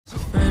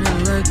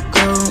let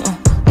go.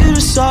 You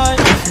decide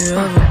if you're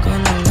ever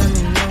gonna let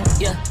me know.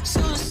 Yeah,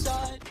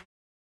 suicide.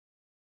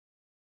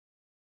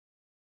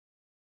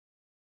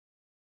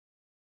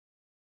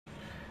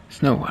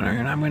 Snowrunner,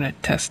 and I'm going to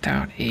test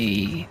out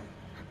a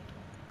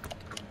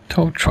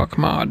tow truck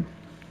mod.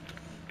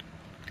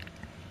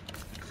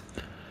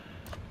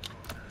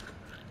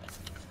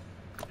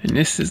 And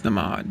this is the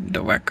mod,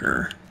 the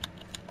Wrecker.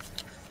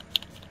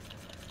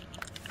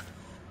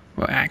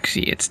 Well,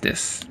 actually, it's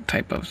this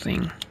type of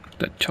thing,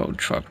 the tow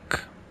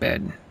truck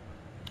bed.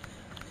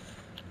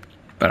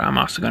 But I'm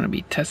also going to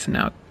be testing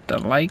out the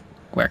light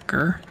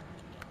Wrecker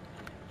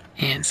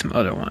and some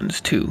other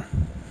ones too.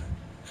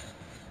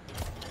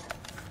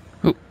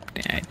 Oh,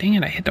 dang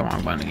it, I hit the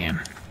wrong button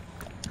again.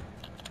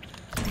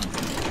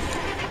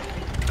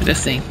 But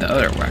this ain't the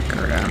other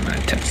Wrecker that I'm going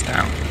to test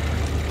out.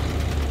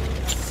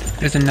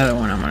 There's another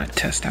one I'm going to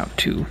test out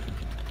too.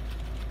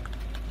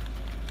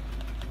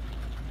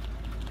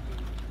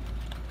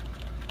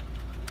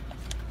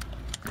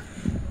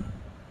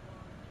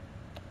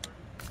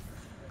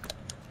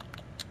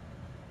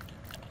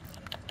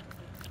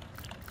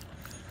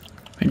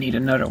 I need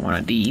another one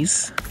of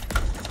these.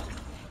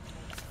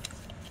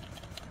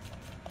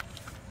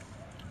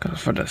 Goes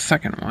for the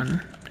second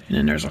one. And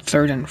then there's a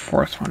third and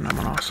fourth one I'm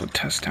going to also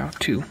test out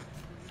too.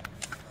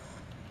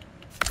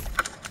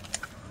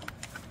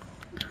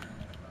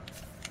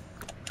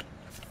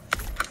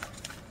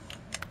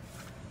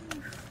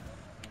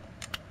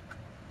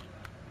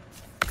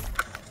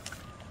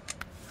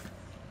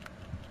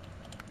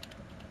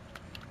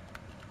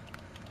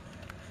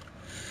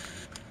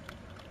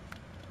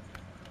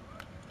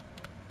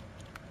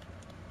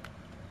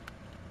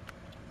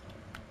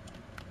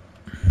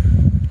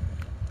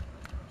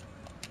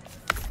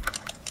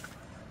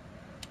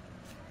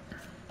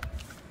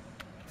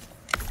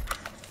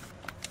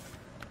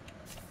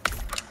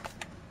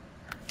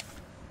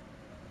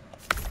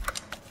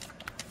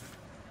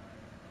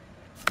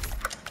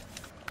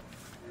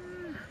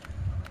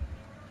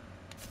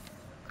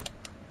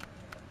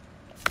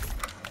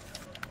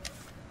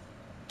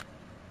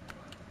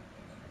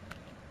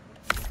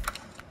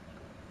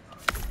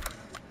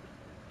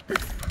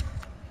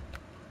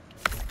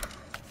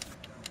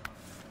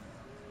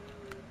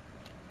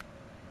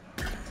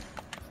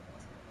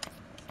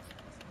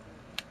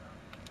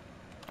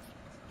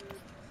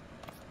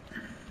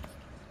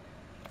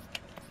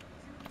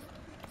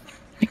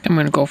 I think I'm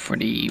gonna go for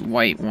the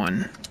white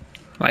one,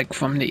 like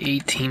from the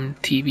A-Team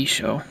TV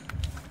show.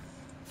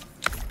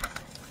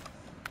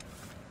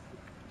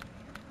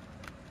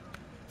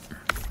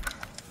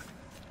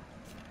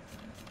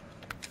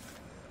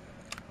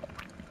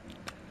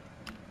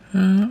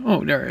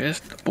 Oh, there it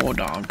is, the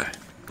Bulldog.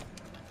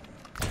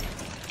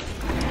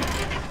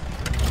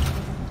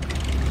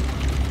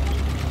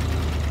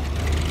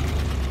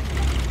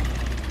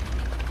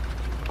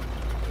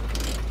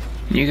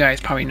 You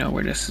guys probably know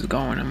where this is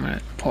going. I'm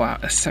gonna pull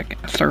out a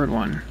third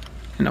one,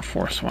 and a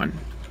fourth one,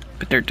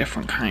 but they're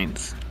different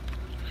kinds.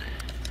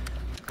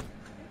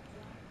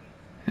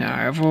 Now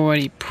I've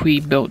already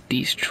pre-built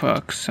these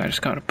trucks. I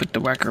just gotta put the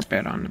Wrecker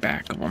bed on the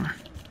back of them.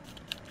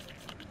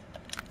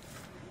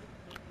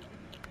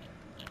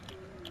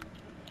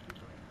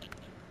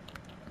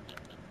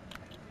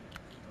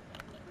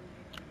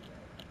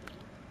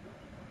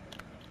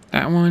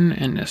 That one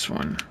and this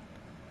one.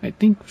 I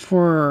think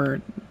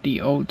for the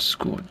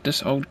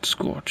this old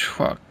school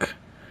truck,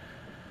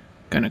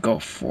 gonna go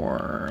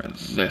for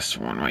this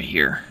one right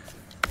here.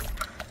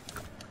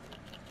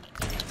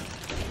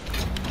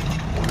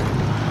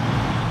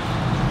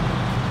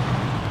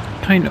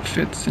 Kind of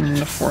fits in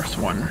the fourth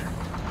one.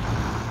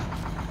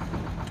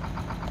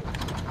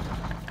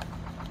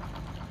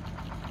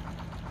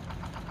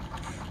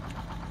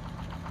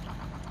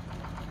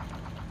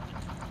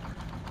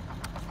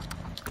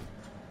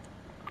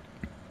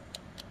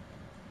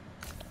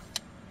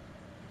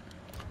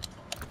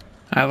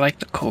 I like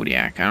the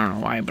Kodiak. I don't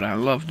know why, but I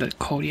love the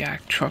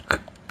Kodiak truck.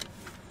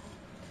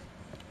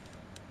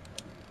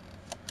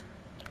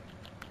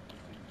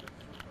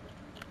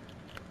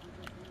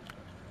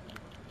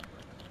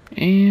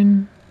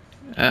 And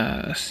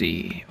let's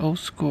see, old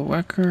school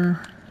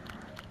Wrecker.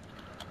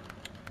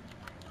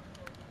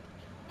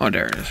 Oh,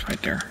 there it is,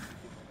 right there.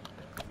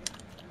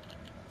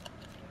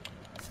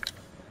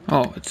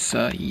 Oh, it's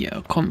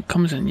yeah,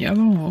 comes in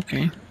yellow.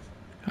 Okay,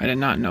 I did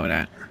not know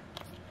that.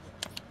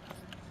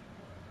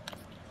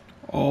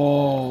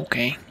 Oh,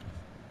 okay.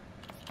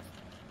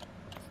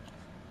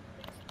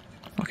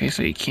 Okay,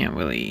 so you can't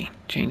really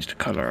change the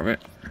color of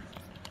it.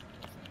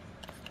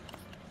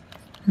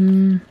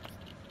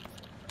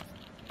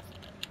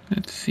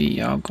 Let's see,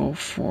 I'll go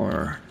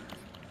for...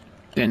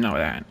 Didn't know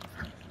that.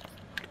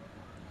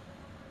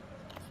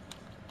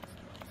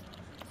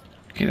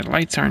 Okay, the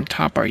lights on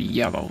top are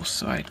yellow,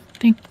 so I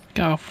think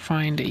I'll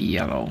find a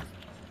yellow.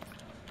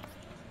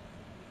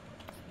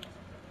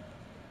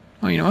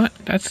 Oh, you know what?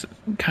 That's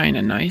kind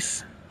of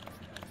nice.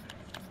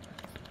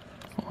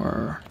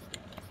 Or...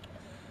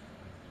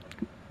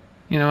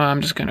 You know what?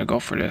 I'm just gonna go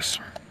for this.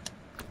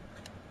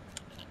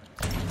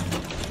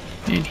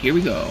 And here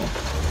we go.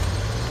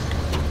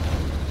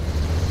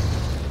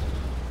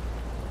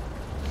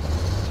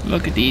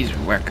 Look at these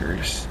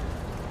wreckers.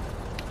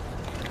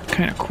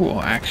 Kind of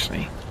cool,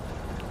 actually.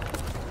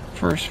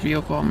 First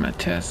vehicle I'm gonna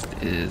test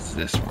is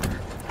this one.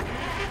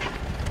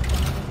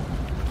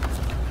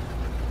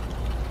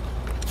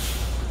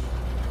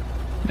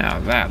 Now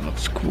that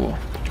looks cool.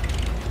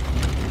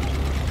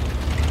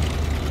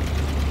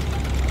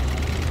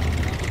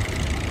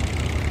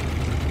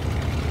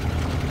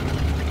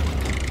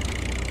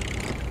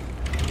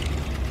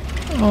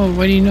 Oh,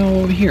 what do you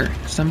know over here?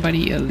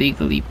 Somebody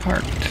illegally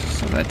parked.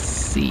 So let's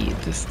see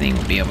if this thing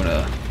will be able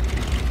to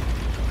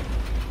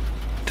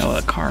tell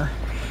a car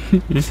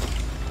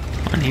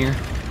on here.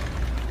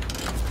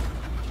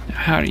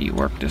 How do you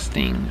work this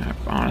thing?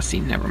 I've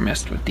honestly never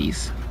messed with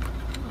these.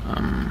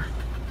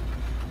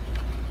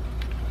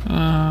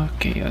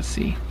 Okay, let's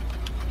see.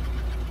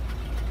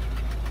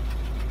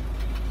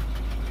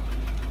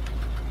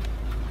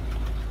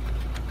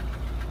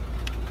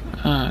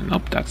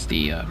 Nope, that's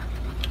the,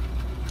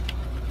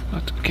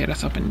 okay,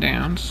 that's up and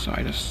down, so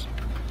I just...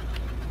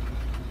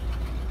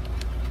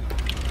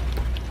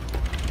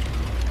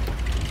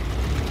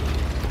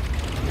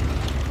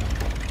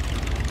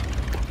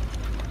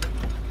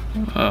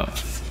 Oh,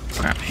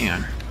 crap, hang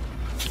on.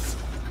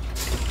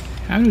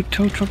 How do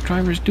tow truck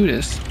drivers do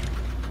this?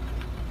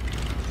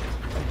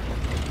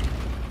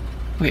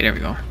 Okay, there we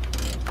go.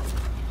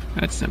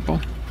 That's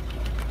simple.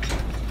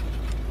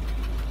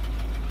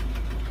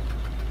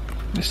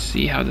 Let's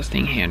see how this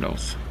thing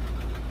handles.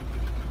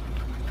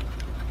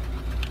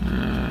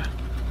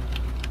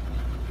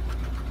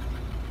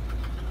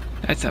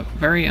 That's a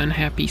very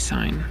unhappy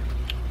sign.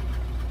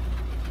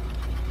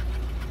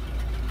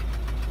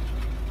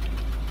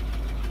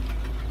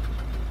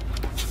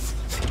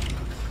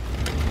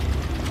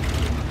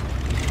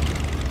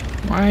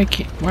 Why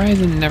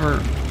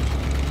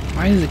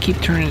does it keep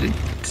turning to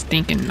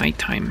stinking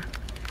nighttime?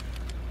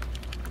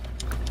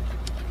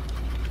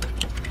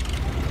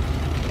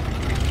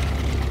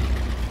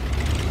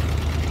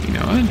 You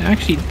know, it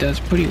actually does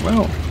pretty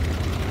well.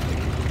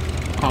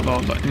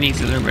 Although it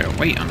needs a little bit of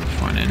weight on the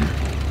front end.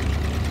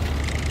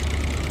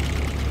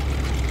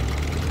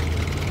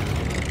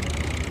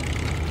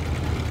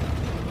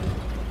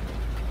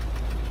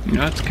 You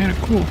know, that's kind of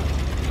cool,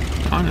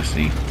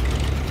 honestly.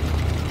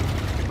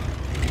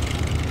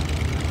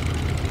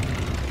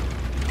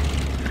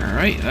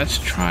 Alright, let's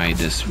try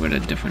this with a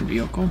different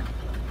vehicle.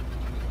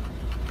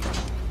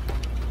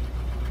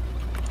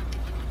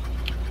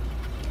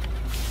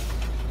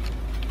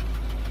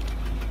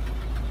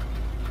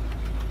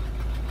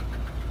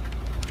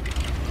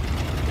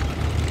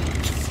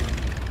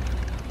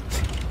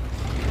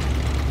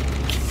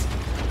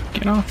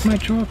 Get off my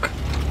truck.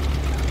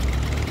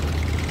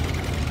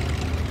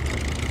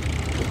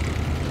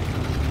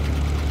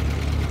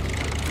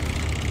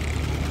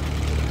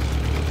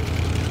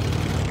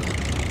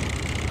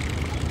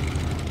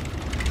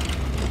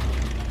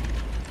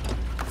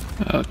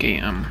 Okay,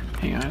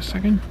 hang on a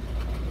second.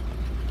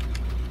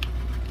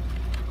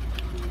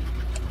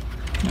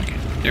 Okay,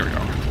 there we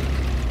go.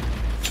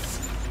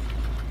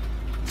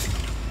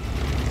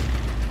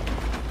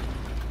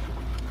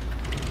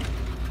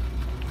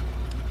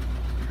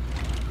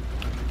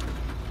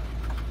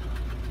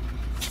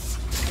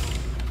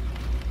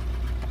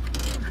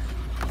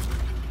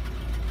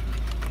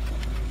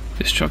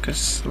 This truck is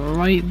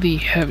slightly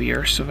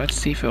heavier, so let's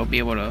see if it'll be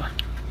able to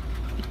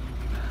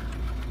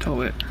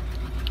tow it.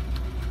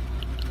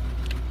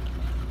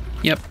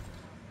 Yep.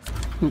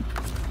 Oop.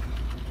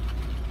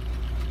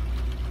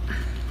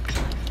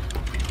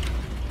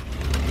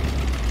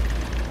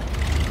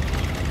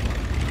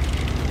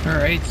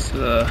 Alright, it's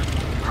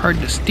hard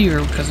to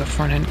steer because the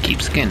front end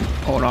keeps getting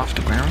pulled off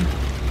the ground.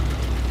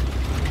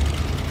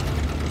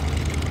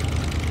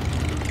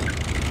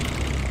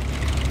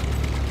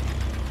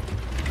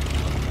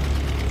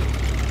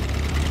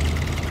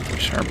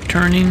 Sharp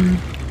turning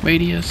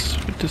radius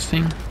with this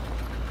thing.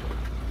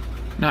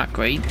 Not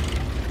great.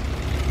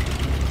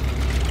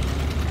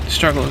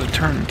 Struggle to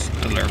turn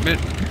a little bit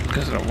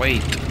because of the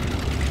weight.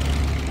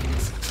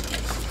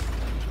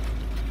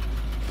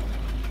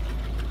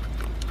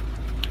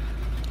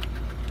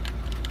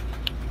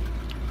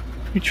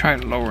 Let me try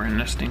lowering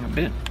this thing a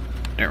bit.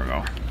 There we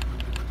go.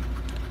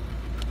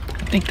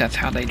 I think that's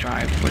how they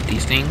drive with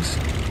these things.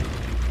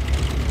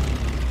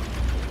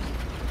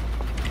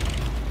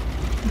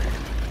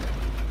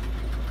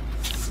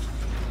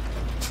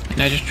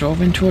 And I just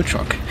drove into a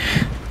truck.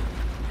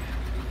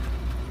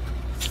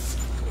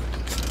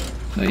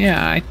 So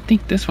yeah, I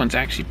think this one's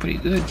actually pretty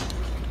good.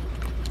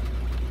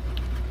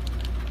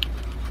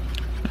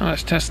 Now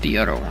let's test the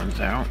other ones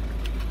out.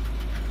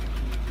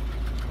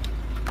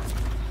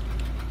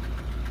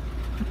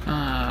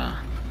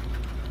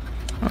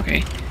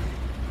 Okay.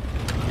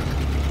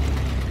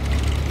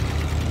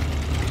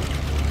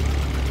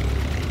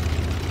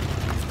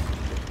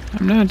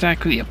 I'm not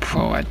exactly a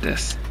pro at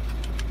this.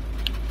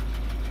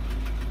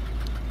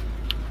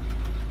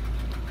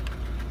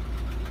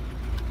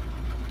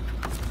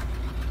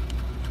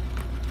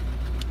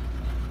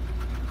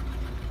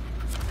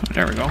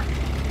 There we go.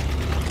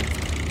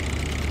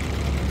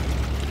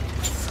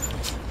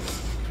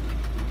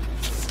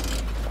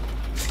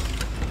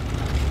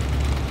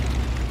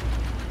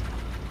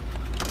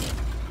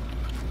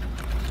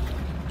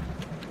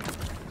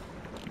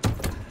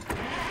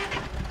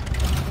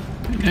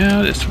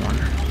 Now this one.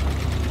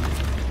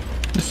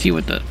 Let's see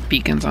what the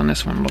beacons on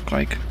this one look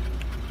like.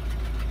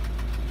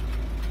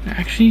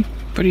 Actually,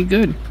 pretty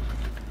good.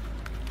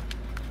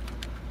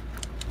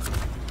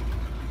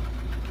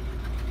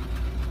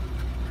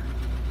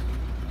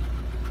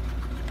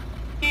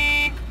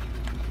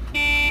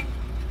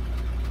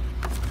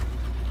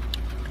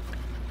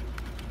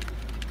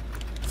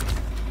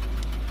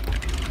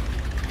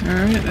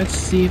 Alright, let's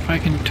see if I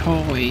can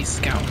tow a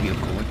scout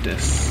vehicle with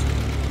this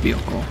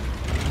vehicle.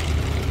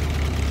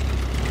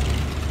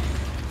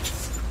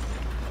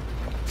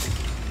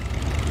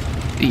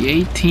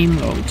 The A-Team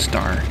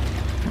Lodestar.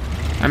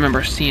 I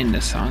remember seeing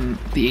this on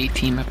the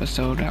A-Team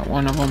episode at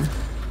one of them.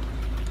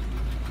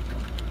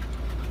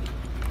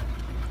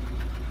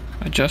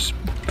 Adjust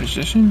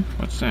position?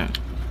 What's that?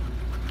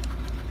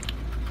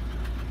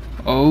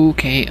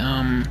 Okay,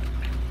 now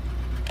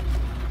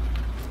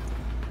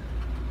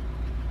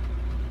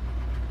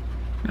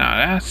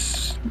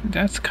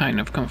that's kind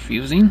of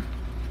confusing.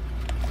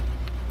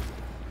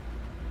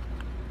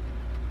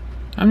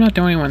 I'm not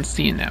the only one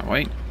seeing that,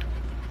 right?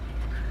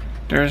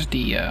 There's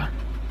the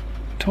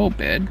tow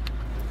bed.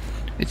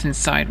 It's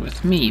inside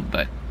with me,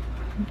 but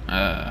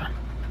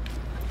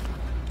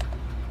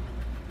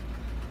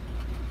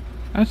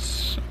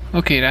that's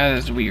okay. That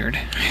is weird.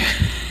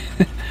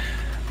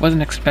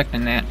 Wasn't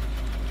expecting that.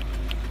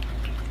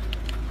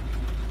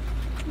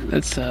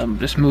 Let's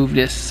just move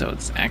this so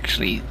it's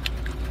actually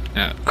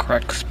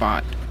correct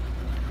spot.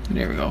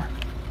 There we go.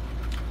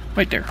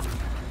 Right there.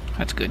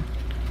 That's good.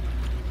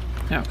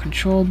 Now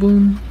control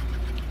boom.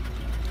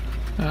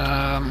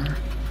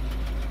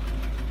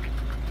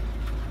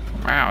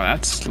 Wow,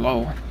 that's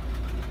slow.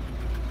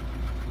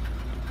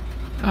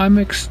 I'm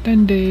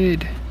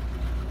extended.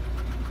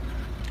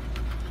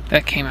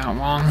 That came out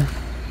wrong.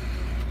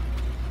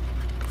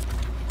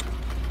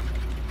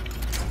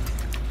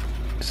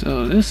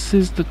 So this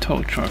is the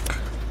tow truck.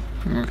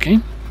 Okay.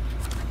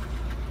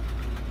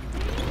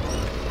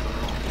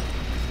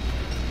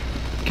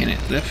 Can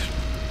it lift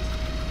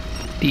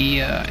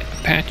the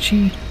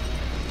Apache?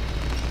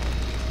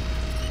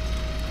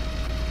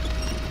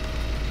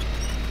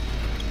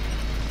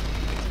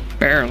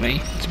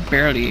 Barely. It's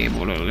barely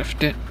able to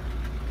lift it.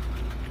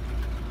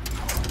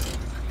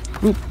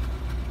 Oop.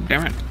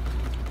 Damn it.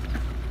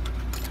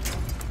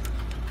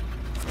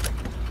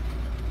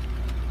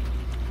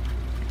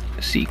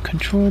 See,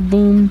 control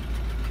boom.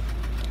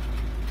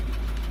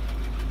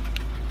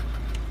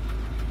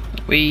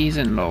 Raise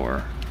and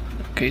lower.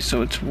 Okay,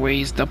 so it's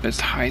raised up as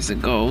high as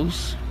it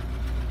goes.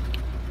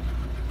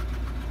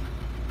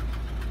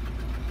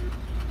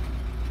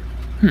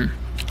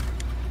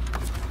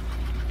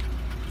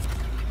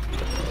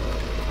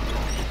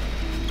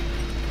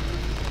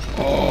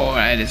 Oh,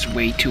 that is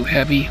way too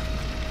heavy.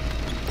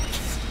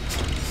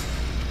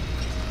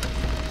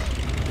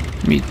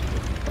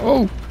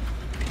 Oh!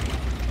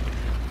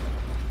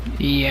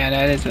 Yeah,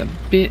 that is a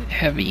bit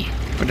heavy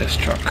for this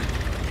truck.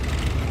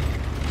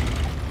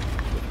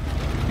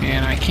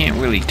 And I can't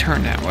really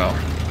turn that well.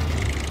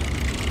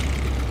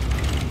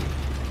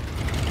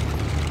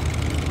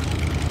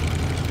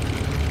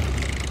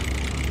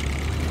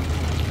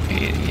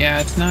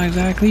 Yeah, it's not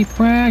exactly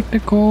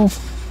practical.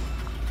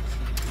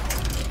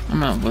 I'm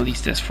gonna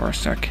release this for a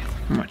sec.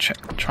 I'm gonna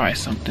try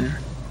something.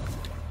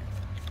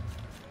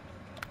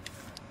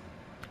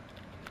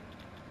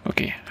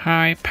 Okay,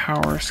 high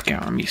power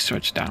scout. Let me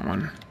switch that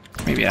one.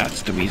 Maybe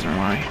that's the reason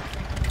why.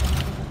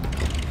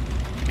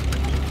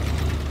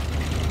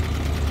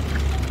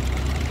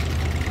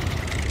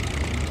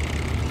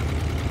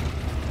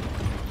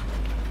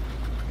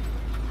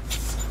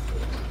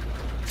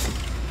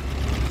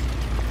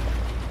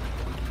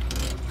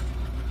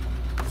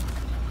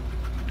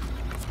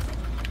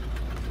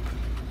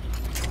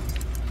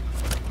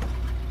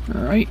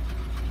 Alright.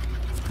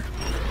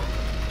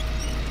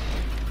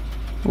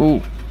 Oh,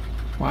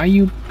 why are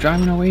you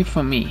driving away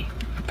from me,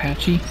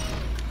 Apache?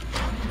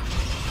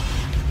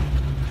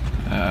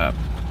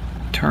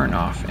 Turn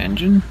off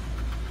engine.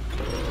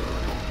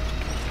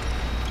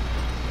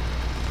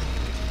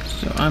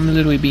 So I'm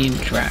literally being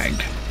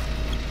dragged.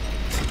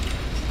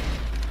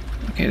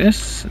 Okay,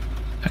 this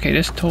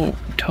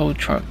tow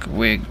truck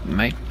rig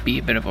might be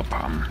a bit of a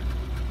problem.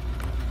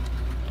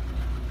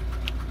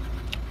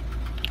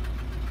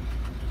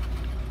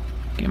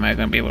 Okay, am I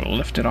gonna be able to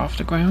lift it off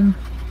the ground?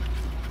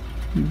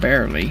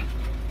 Barely.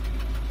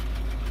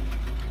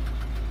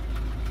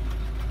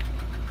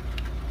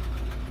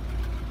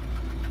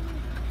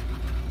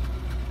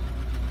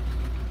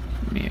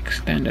 Let me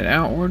extend it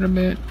outward a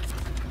bit,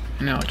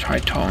 and I'll try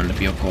towing the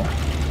vehicle.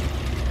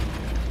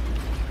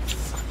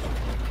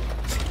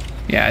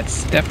 Yeah,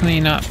 it's definitely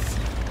not.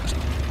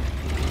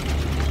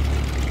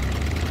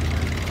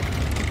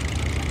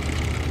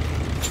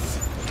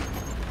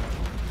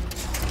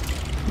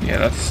 Yeah,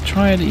 let's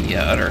try the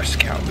other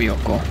scout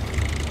vehicle.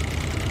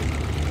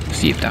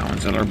 See if that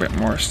one's a little bit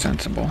more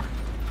sensible.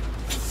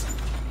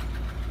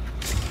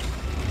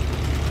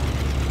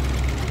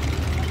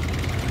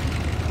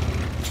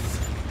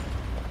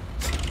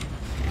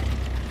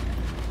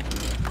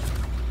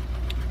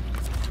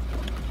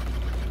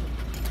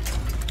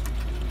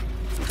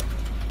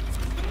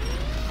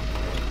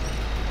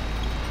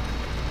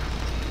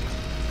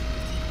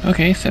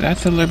 Okay, so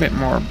that's a little bit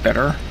more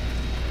better.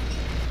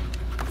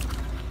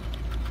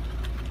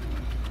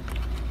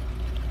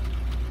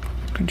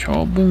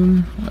 Control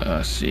boom.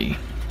 Let's see.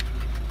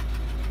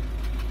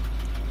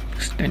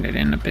 Extend it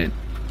in a bit.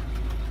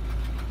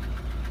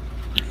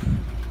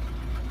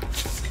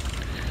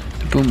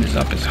 The boom is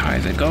up as high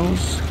as it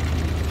goes.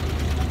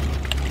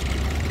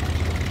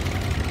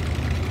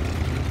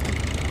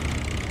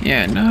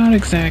 Yeah, not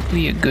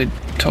exactly a good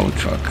tow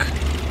truck.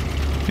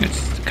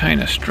 It's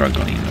kind of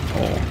struggling to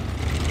pull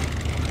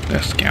the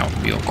scout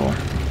vehicle.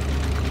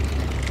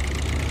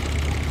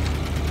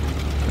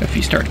 If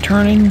you start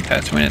turning,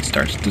 that's when it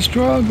starts to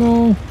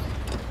struggle.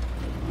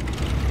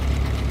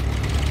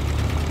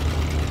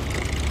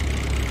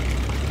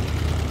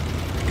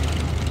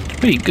 It's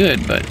pretty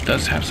good, but it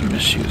does have some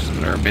issues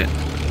that are a bit.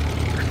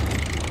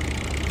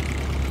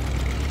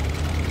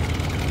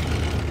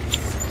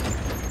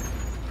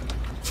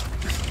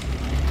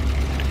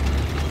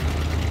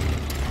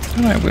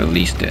 Oh, I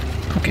released it.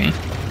 Okay,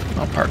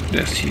 I'll park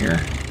this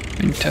here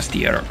and test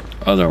the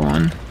other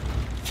one.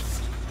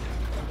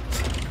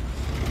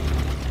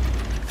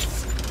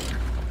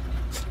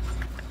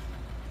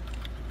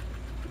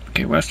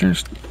 Okay,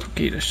 Westerns.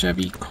 Okay, the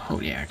Chevy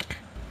Kodiak.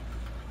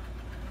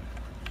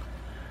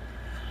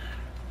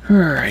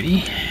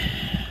 Alrighty.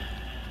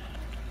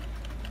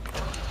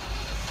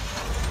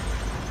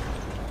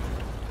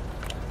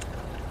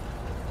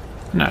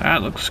 Now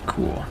that looks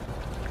cool.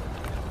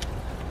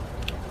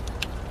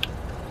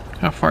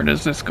 How far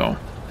does this go?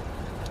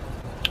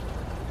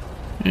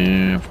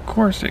 And of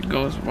course it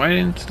goes right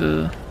into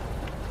the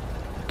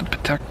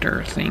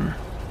protector thing.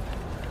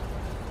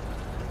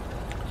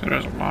 So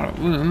there's a lot of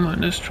room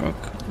on this truck.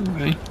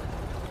 Okay.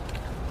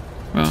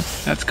 Well,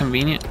 that's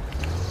convenient.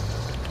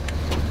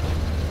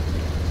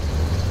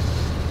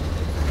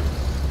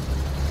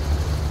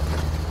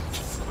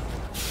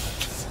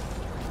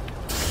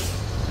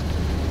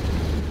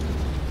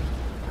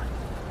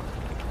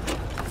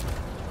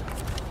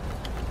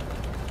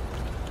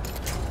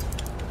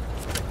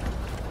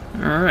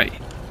 Alright.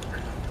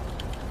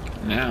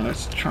 Now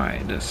let's try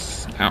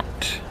this out.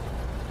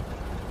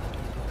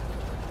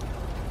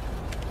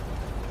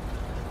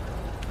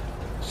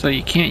 So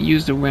you can't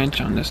use the wrench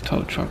on this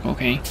tow truck,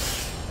 okay?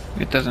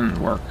 It doesn't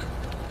work.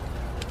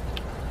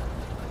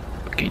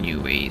 But can you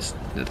raise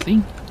the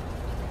thing?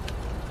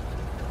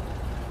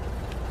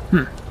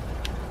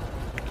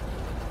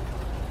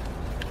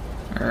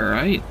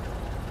 Alright.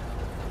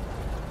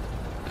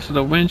 So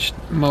the wrench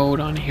mode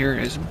on here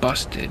is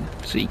busted,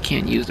 so you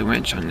can't use the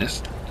wrench on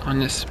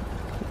this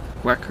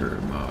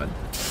wrecker mod.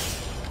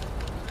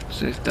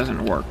 So it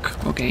doesn't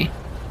work, okay?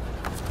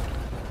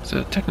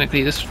 So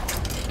technically this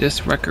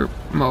wrecker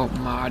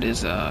mod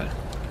is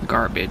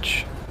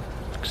garbage,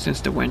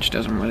 since the winch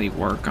doesn't really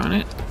work on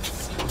it.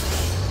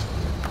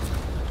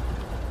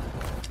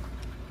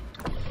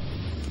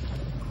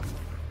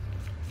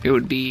 It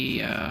would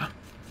be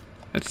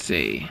let's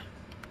say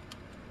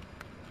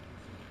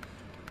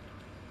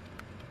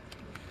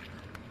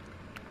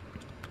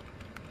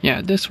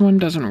yeah, this one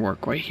doesn't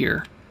work right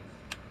here,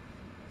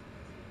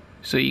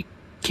 so you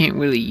can't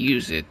really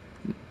use it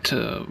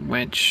to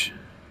winch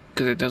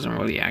because it doesn't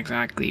really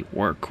exactly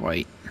work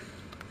right.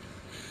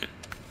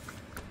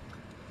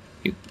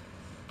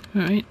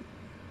 Alright,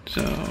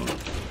 so,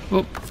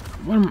 oh,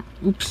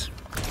 oops,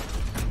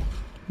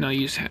 no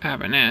use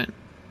having that.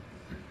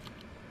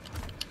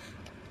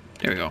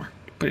 There we go,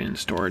 put it in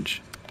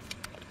storage.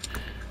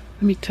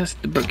 Let me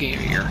test the brigade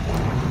here.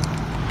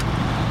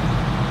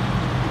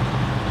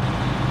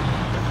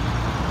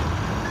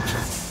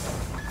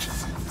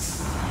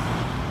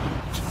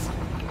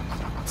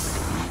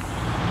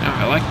 Now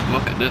I like the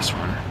look of this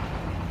one.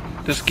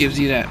 This gives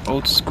you that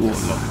old school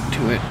look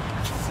to it.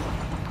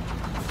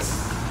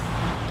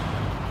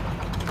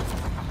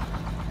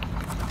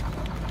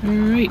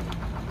 Alright.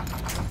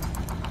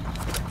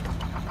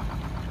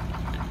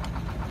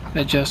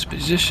 Adjust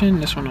position.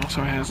 This one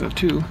also has a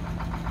 2.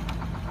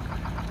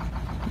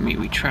 Let me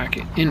retract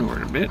it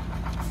inward a bit.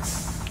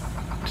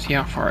 See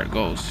how far it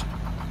goes.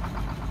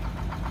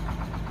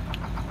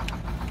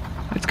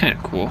 It's kind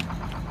of cool.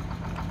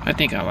 I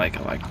think I like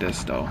it like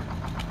this though.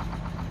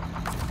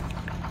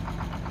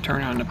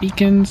 Turn on the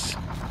beacons.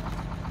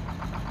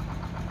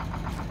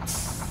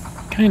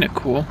 Kind of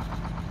cool.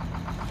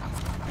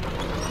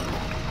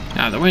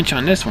 Now the winch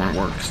on this one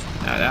works.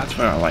 Now that's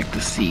what I like to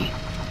see.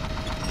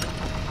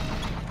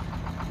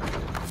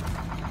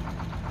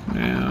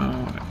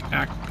 Now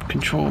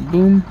control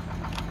boom.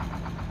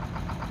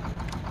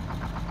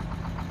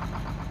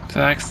 So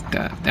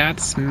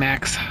that's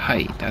max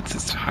height. That's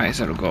as high as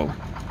it'll go.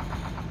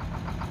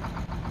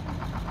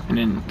 And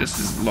then this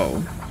is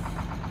low.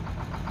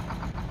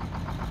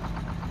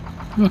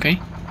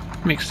 Okay,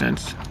 makes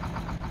sense.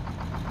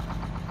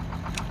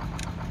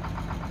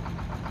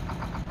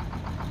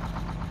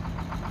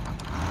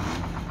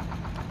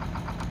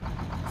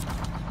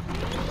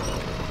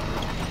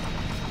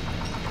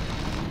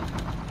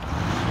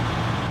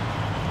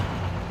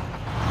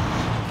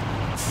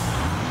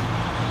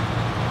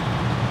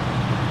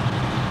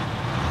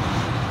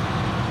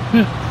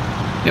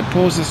 It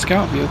pulls the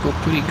scout vehicle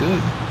pretty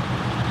good.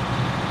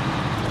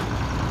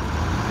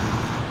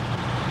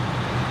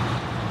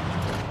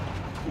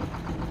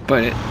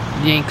 But it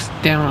yanks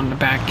down on the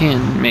back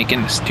end,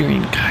 making the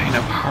steering kind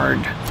of hard.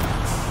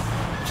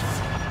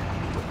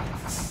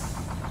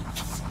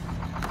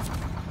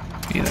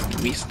 Okay, let me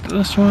release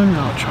this one, and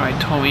I'll try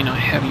towing a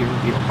heavier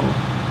vehicle.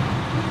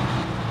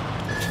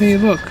 Hey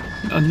look,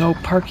 a no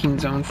parking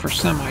zone for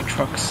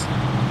semi-trucks.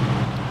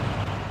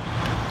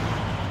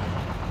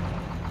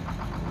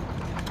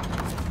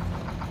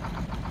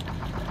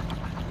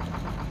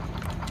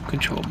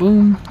 Control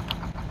boom.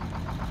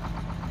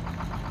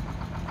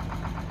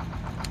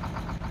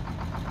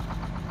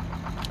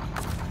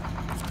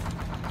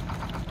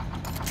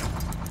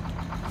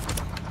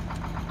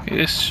 Okay,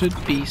 this should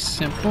be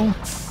simple.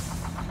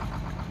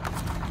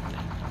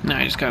 Now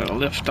I just gotta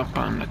lift up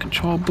on the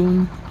control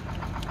boom.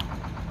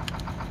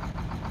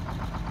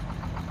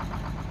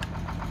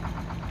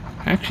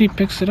 Actually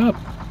picks it up.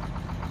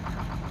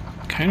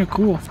 Kinda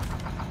cool.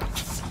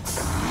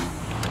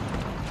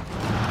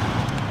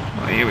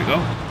 Oh, here we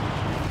go.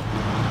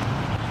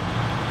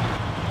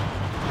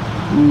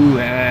 Ooh,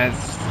 that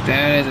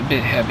is a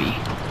bit heavy.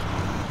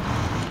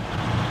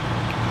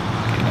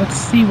 Okay, let's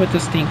see what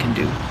this thing can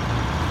do.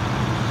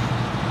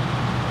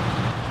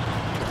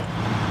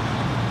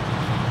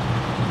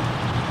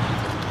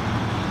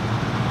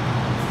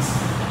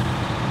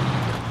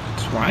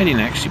 It's riding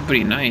actually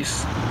pretty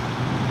nice.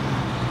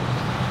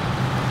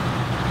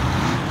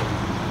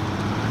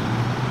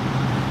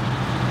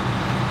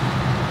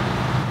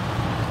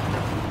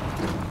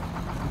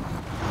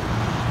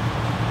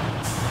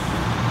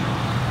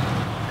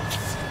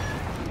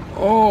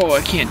 Oh,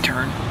 I can't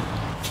turn.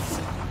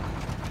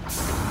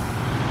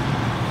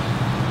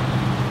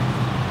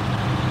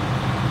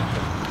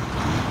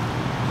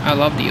 I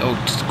love the old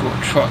school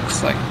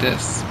trucks like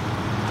this,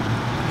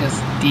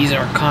 because these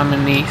are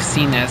commonly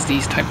seen as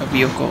these type of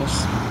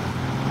vehicles,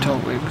 tow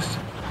rigs.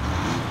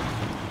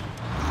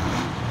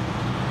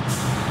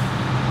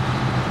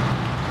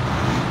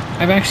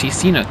 I've actually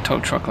seen a tow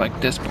truck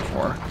like this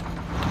before,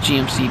 the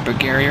GMC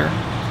Bulgaria.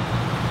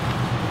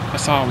 I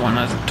saw one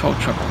as a tow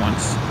truck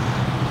once.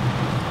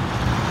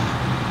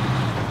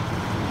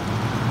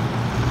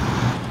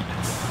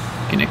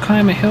 Can it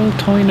climb a hill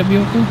towing the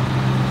vehicle?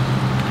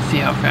 See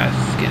how fast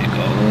it's gonna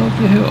go up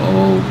the hill.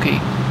 Okay.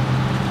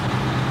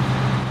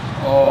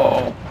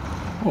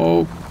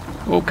 Oh,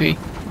 okay.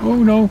 Oh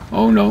no,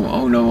 oh no,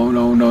 oh no, oh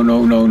no, no,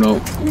 no, no, no.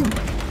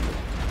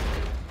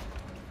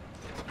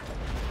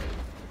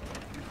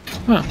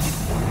 Huh.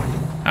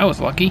 I was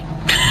lucky.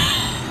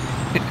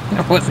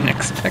 I wasn't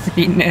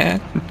expecting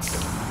that.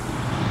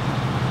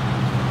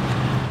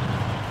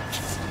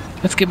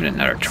 Let's give it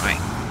another try.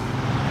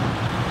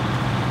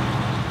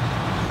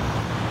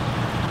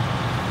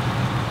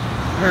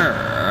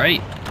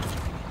 Alright.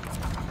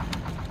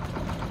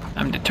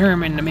 I'm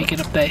determined to make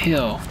it up that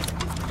hill.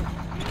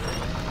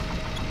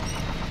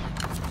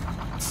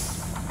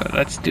 But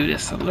let's do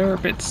this a little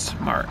bit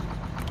smart.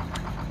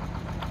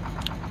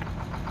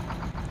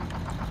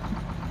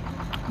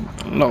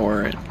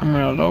 Lower it. I'm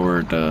gonna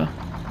lower the...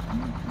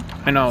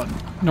 I know,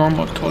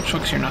 normal tow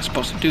trucks you're not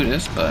supposed to do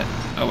this, but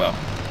oh well.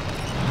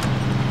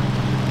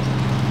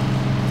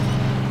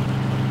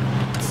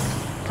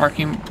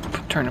 Parking,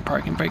 turn the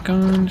parking brake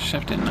on,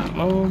 shift it in the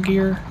low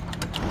gear,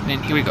 and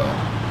then here we go.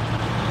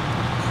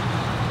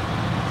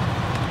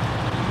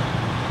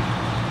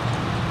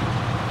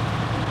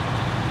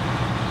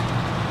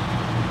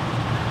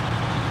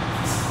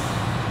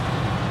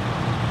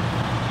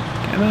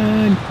 Come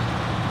on.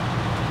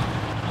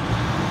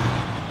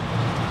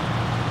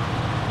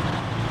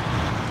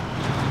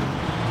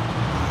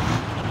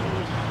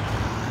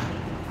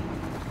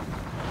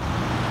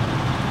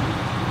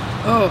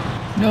 Oh,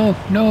 no,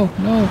 no,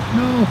 no,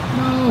 no,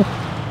 no.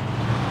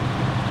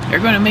 You're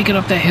gonna make it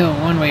up the hill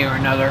one way or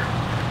another.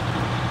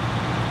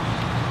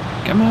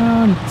 Come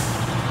on.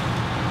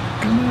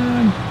 Come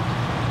on.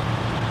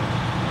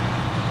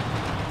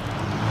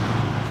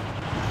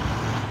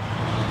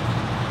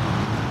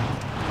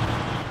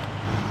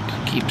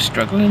 Just keep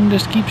struggling,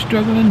 just keep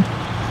struggling.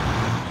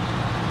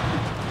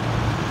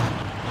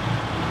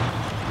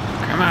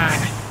 Come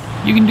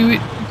on. You can do it.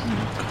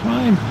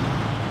 Climb.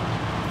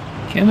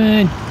 Come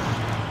on.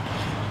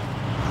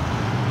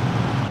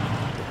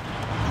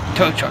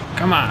 Tow truck,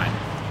 come on.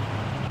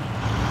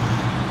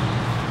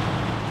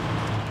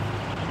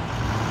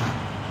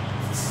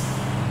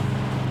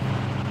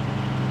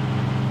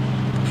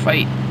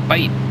 Fight,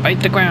 bite, bite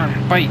the ground,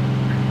 bite.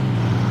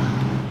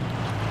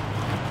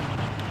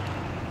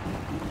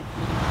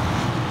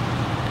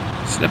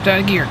 Slipped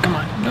out of gear, come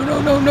on. No,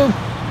 no, no, no.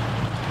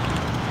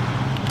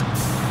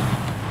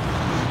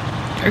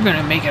 You're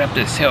gonna make it up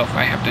this hill if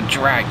I have to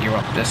drag you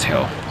up this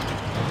hill.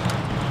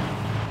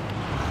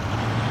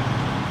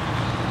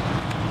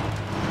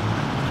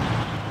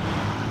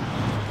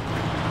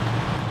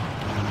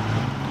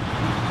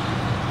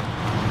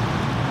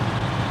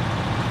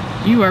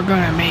 You are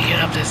gonna make it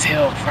up this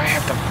hill if I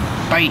have to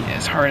bite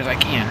as hard as I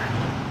can.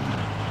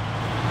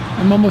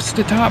 I'm almost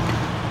to the top.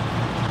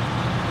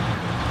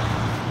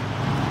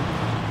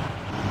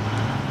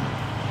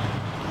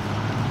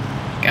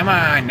 Come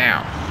on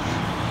now.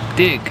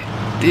 Dig.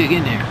 Dig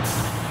in there.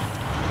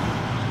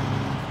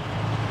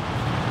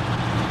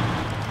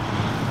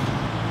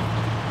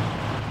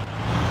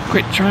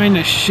 Quit trying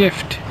to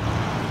shift.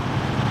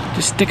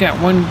 Just stick at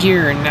one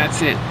gear and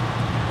that's it.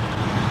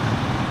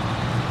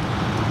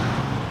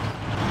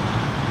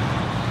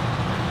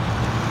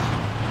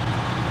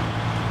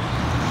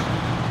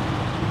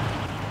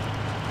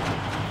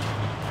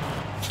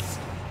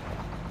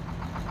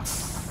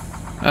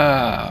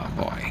 Oh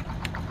boy.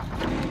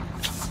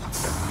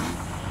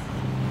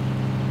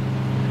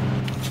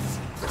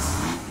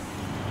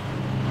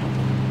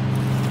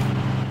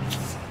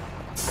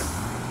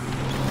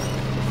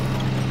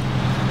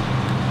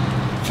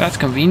 That's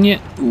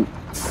convenient. Ooh.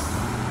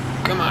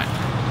 Come on.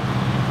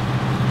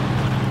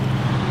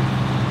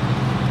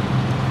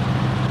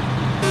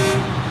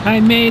 I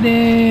made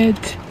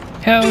it!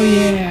 Hell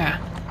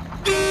yeah!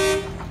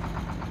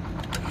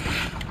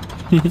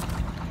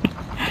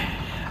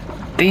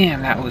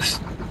 Damn, that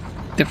was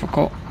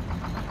difficult.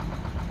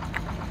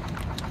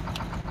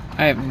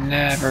 I have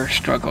never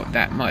struggled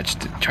that much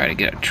to try to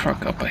get a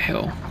truck up a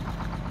hill.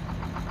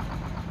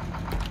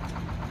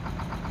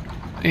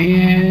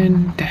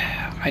 And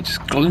I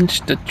just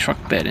glimpsed the truck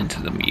bed into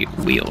the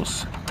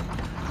wheels.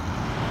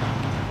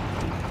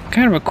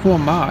 Kind of a cool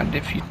mod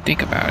if you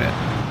think about it.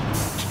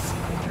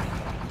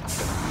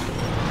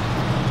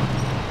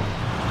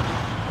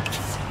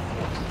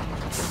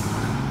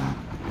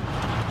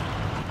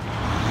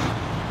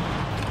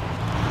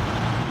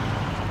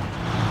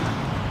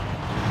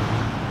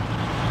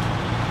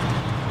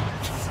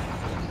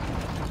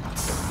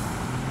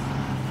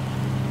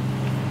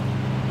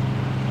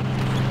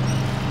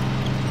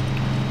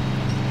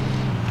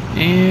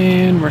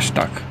 And we're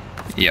stuck.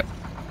 Yep.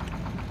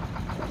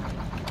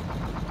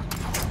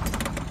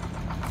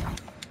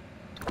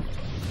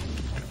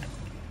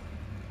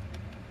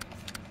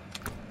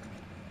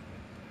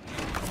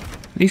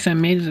 At least I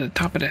made it to the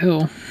top of the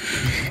hill.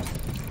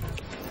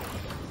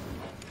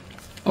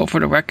 Oh, for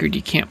the record,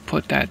 you can't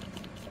put that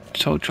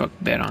tow truck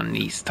bed on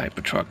these type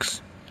of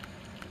trucks.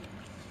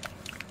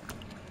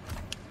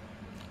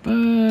 But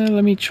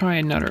let me try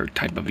another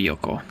type of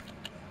vehicle.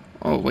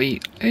 Oh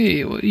wait,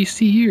 hey, what do you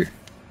see here?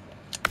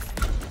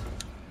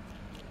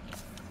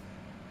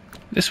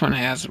 This one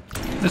has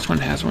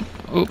one.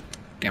 Oh,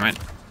 damn it.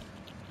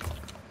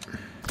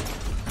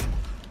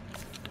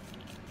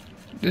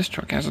 This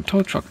truck has a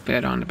tow truck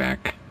bed on the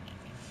back.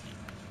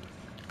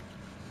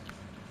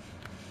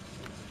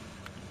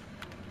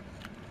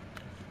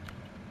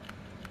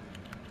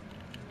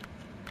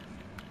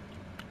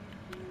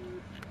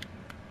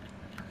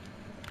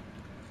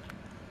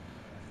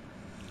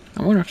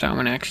 I wonder if that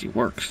one actually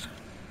works.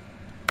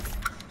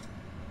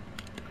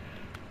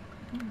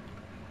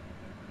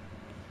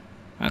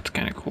 That's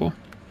kind of cool.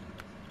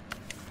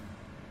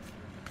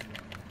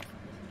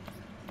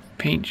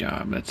 Paint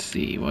job. Let's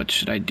see. What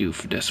should I do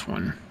for this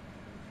one?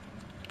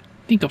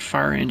 I think a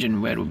fire engine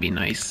red would be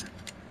nice.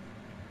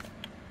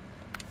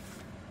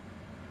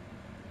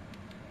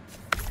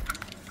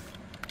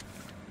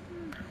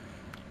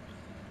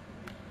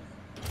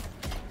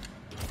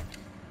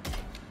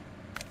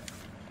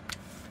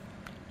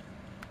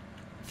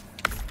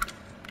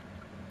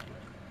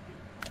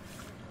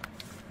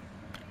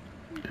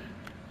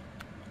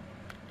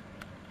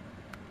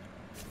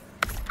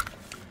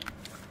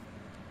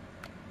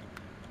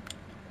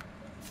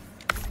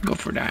 Go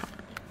for that.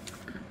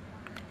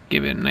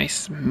 Give it a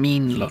nice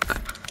mean look.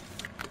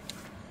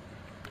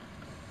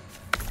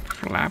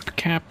 Flap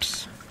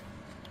caps.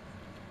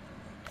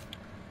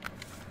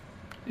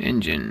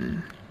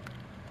 Engine.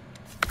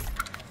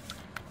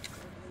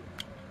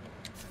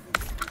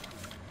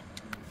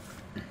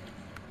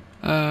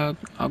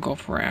 I'll go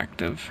for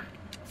active.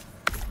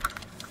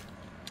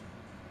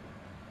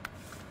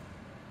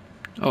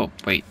 Oh,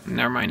 wait,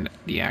 never mind.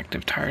 The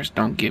active tires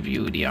don't give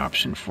you the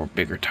option for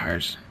bigger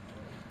tires.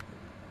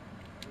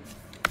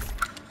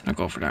 I'll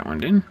go for that one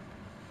then.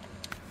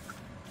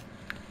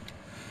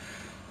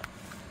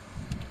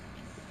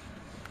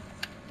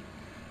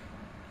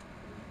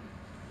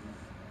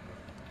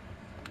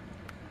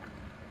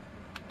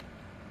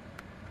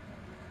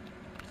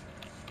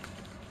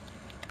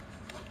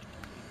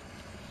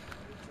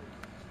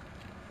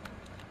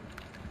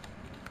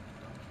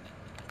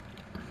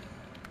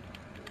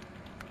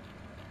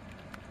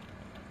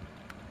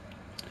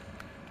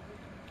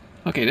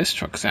 Okay, this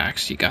truck's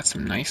actually got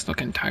some nice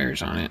looking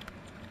tires on it.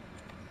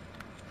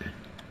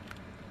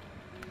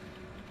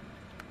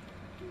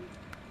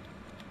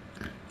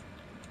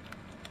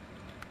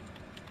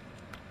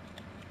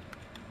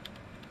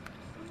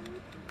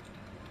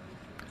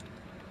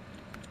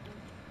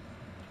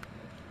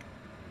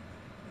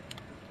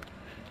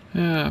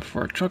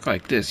 For a truck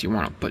like this, you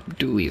want to put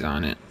dualies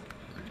on it,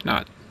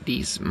 not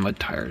these mud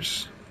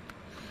tires.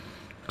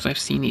 Because I've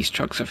seen these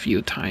trucks a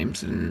few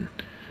times and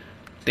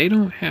they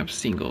don't have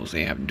singles,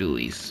 they have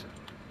dualies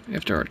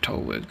if they're a tow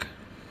wig.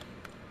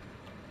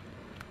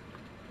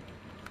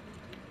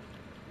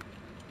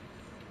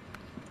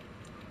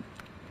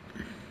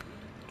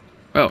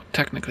 Well,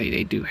 technically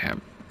they do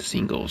have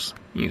singles,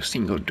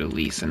 single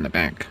dualies in the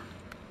back.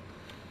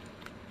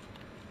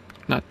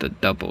 Not the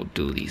double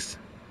dualies.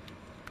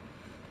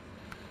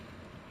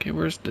 Okay,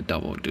 where's the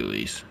double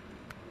dualies?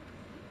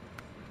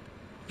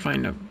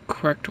 Find the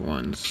correct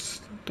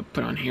ones to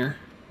put on here.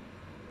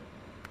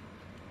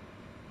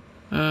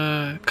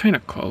 Kind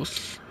of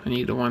close. I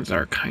need the ones that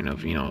are kind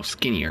of,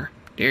 skinnier.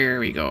 There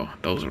we go.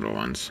 Those are the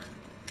ones.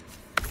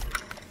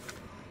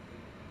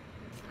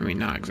 I mean,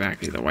 not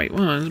exactly the white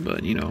ones,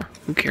 but,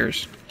 who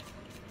cares?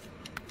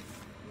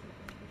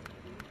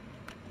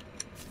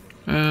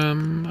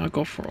 I'll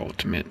go for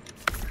ultimate.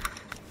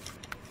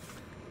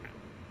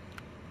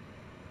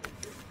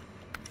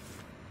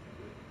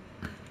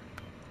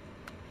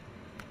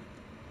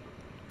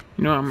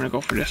 I'm gonna go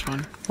for this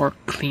one. Or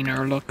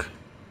cleaner look.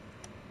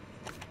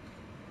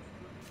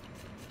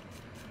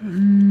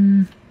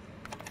 What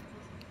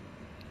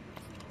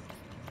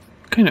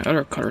kind of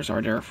other colors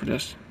are there for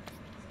this?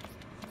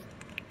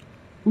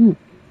 Ooh,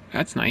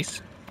 that's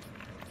nice.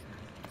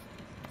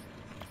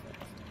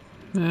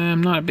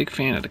 I'm not a big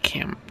fan of the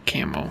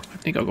camo. I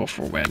think I'll go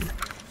for red.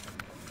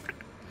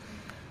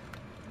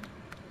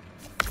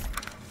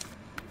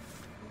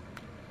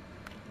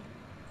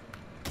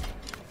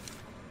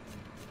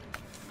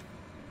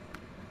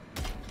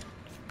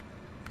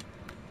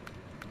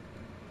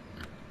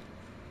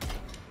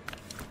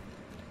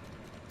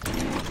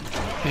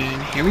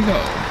 And here we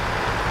go.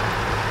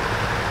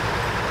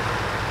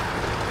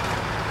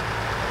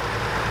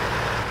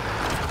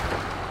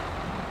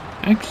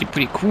 Actually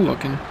pretty cool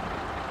looking.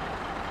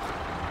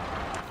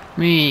 Let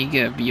me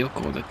get a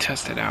vehicle to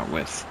test it out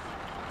with,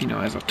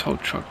 as a tow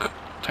truck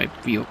type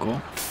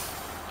vehicle.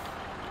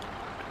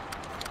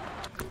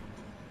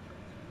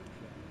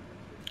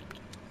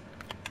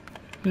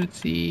 Let's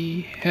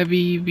see,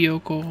 heavy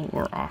vehicle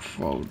or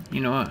off-road.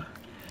 You know what?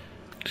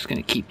 Just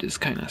gonna keep this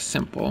kind of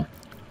simple.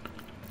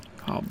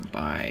 I'll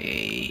buy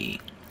a,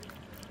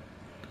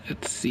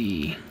 let's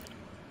see.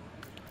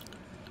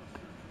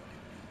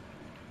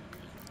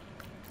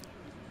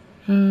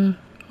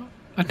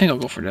 I think I'll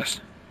go for this.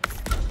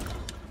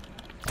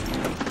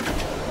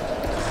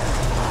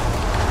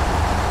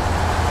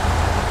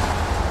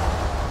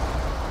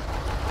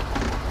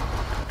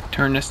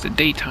 Turn this to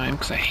daytime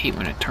because I hate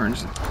when it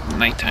turns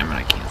nighttime and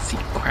I can't see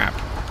crap.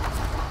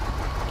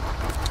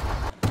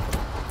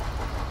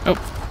 Oh,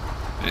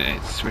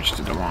 it switched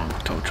to the wrong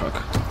tow truck.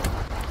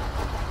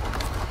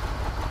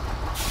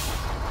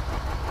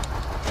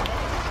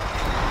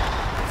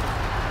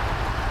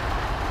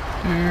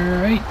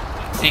 Alright,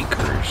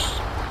 anchors.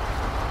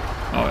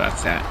 Oh,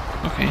 that's that.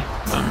 Okay.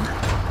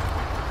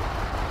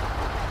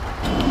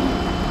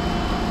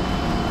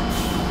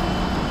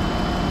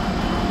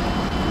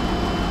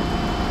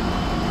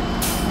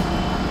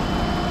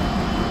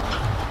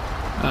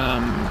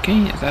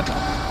 Okay, is that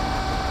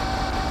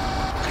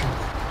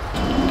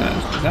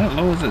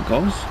low as it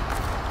goes?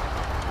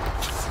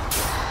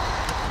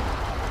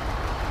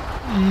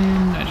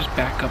 And I just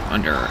back up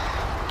under it.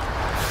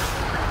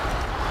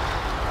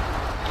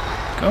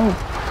 Go!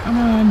 Come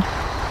on!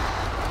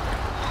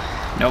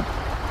 Nope.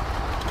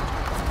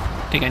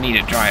 I think I need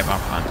to drive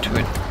up onto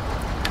it.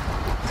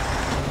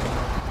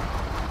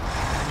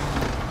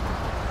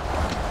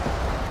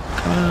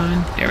 Come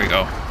on. There we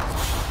go.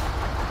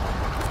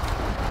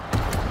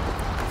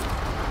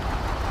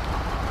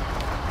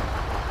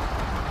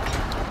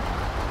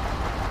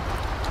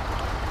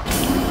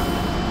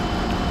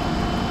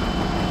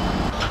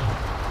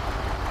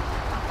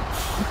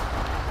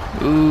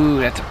 Ooh,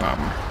 that's a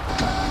problem.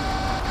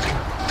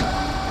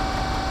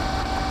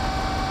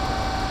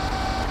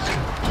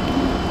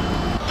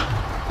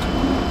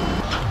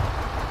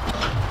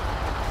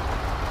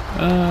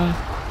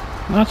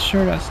 Not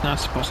sure that's not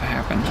supposed to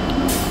happen.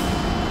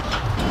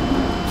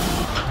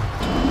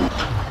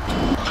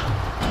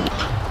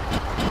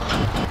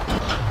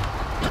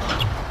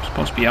 It's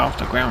supposed to be off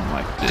the ground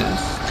like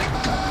this.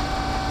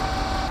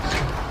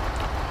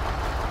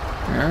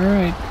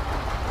 Alright.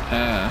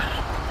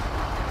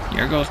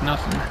 Here goes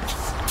nothing.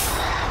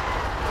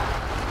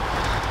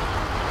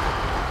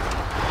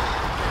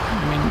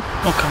 I mean,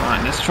 oh come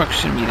on, this truck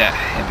shouldn't be that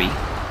heavy.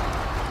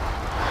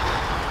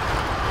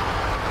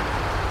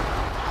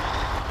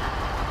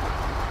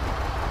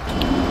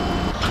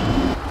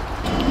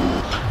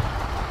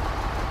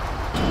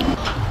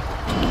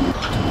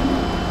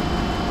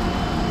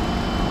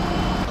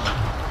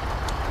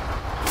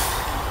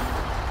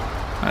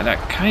 That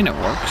kind of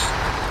works.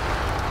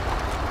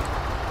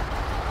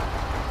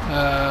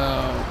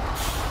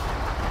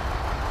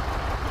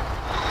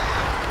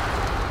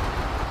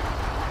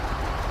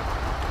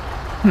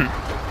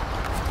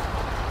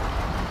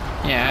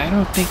 Yeah, I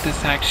don't think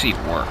this actually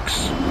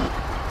works.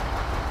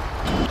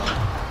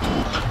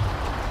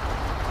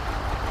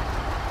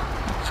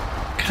 It's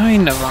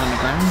kind of on the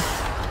ground.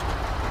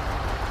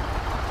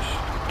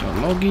 Do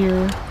low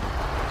gear.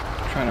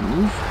 Try to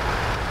move.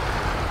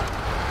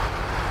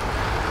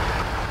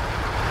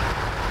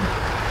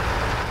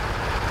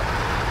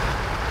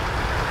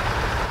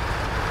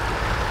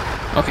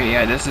 Okay,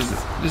 yeah, this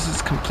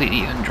is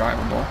completely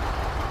undrivable.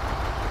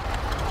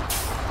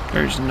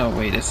 There's no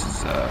way this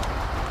is a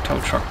tow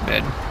truck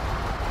bed.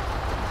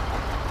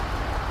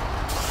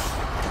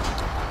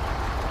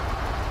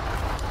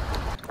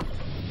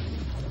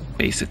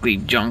 Basically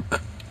junk.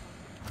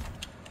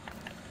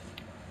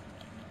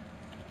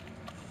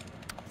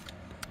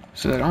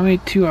 So the only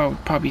two I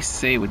would probably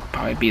say would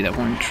probably be that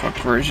one truck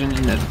version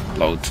and the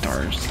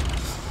Lodestars.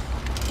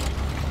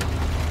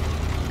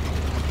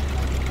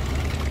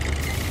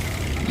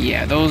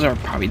 Yeah, those are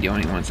probably the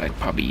only ones I'd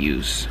probably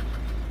use.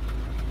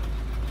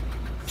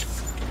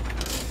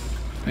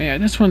 But yeah,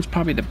 this one's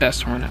probably the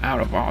best one out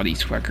of all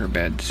these Wrecker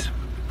beds.